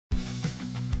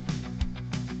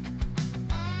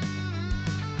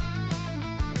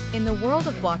In the world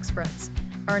of Blox Fruits,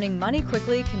 earning money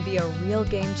quickly can be a real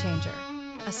game changer,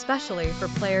 especially for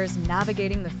players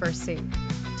navigating the first sea.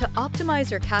 To optimize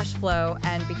your cash flow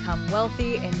and become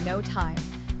wealthy in no time,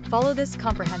 follow this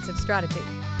comprehensive strategy.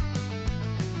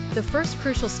 The first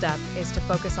crucial step is to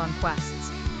focus on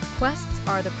quests. Quests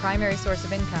are the primary source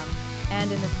of income,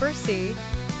 and in the first sea,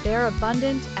 they are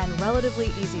abundant and relatively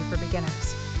easy for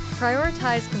beginners.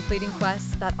 Prioritize completing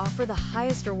quests that offer the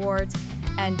highest rewards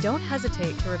and don't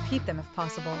hesitate to repeat them if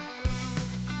possible.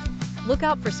 Look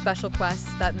out for special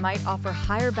quests that might offer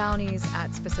higher bounties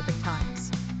at specific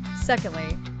times.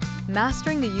 Secondly,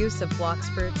 mastering the use of Blox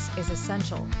Fruits is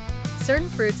essential. Certain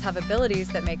fruits have abilities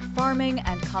that make farming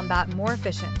and combat more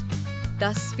efficient,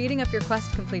 thus speeding up your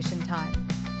quest completion time.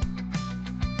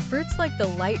 Fruits like the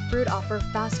light fruit offer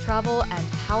fast travel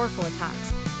and powerful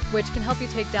attacks, which can help you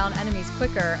take down enemies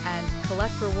quicker and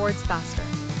collect rewards faster.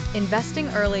 Investing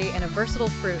early in a versatile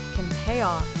fruit can pay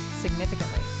off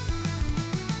significantly.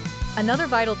 Another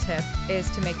vital tip is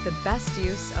to make the best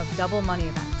use of double money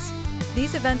events.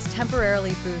 These events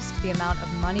temporarily boost the amount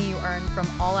of money you earn from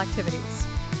all activities.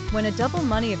 When a double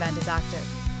money event is active,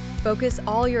 focus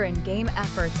all your in-game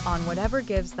efforts on whatever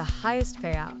gives the highest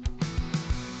payout.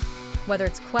 Whether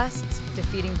it's quests,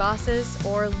 defeating bosses,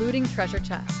 or looting treasure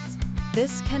chests,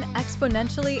 this can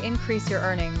exponentially increase your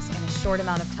earnings in a short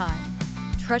amount of time.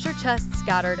 Treasure chests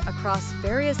scattered across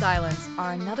various islands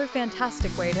are another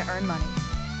fantastic way to earn money.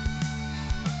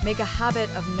 Make a habit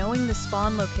of knowing the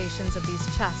spawn locations of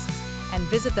these chests and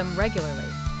visit them regularly.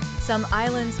 Some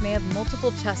islands may have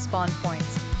multiple chest spawn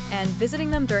points, and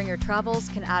visiting them during your travels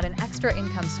can add an extra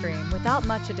income stream without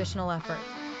much additional effort.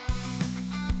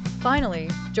 Finally,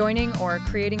 joining or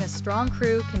creating a strong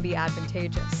crew can be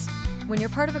advantageous. When you're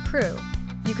part of a crew,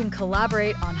 you can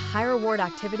collaborate on high-reward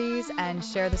activities and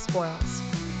share the spoils.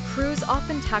 Crews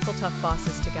often tackle tough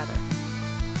bosses together.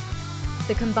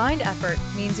 The combined effort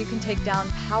means you can take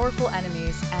down powerful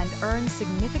enemies and earn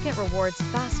significant rewards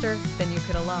faster than you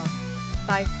could alone.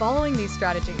 By following these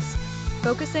strategies,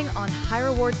 focusing on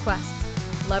high-reward quests,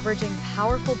 leveraging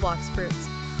powerful Blox Fruits,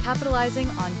 capitalizing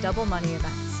on double money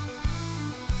events,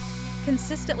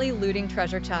 consistently looting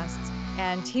treasure chests,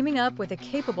 and teaming up with a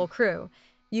capable crew,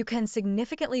 you can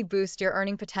significantly boost your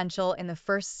earning potential in the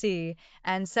first sea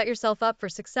and set yourself up for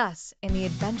success in the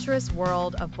adventurous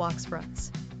world of Blox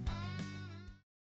Fruits.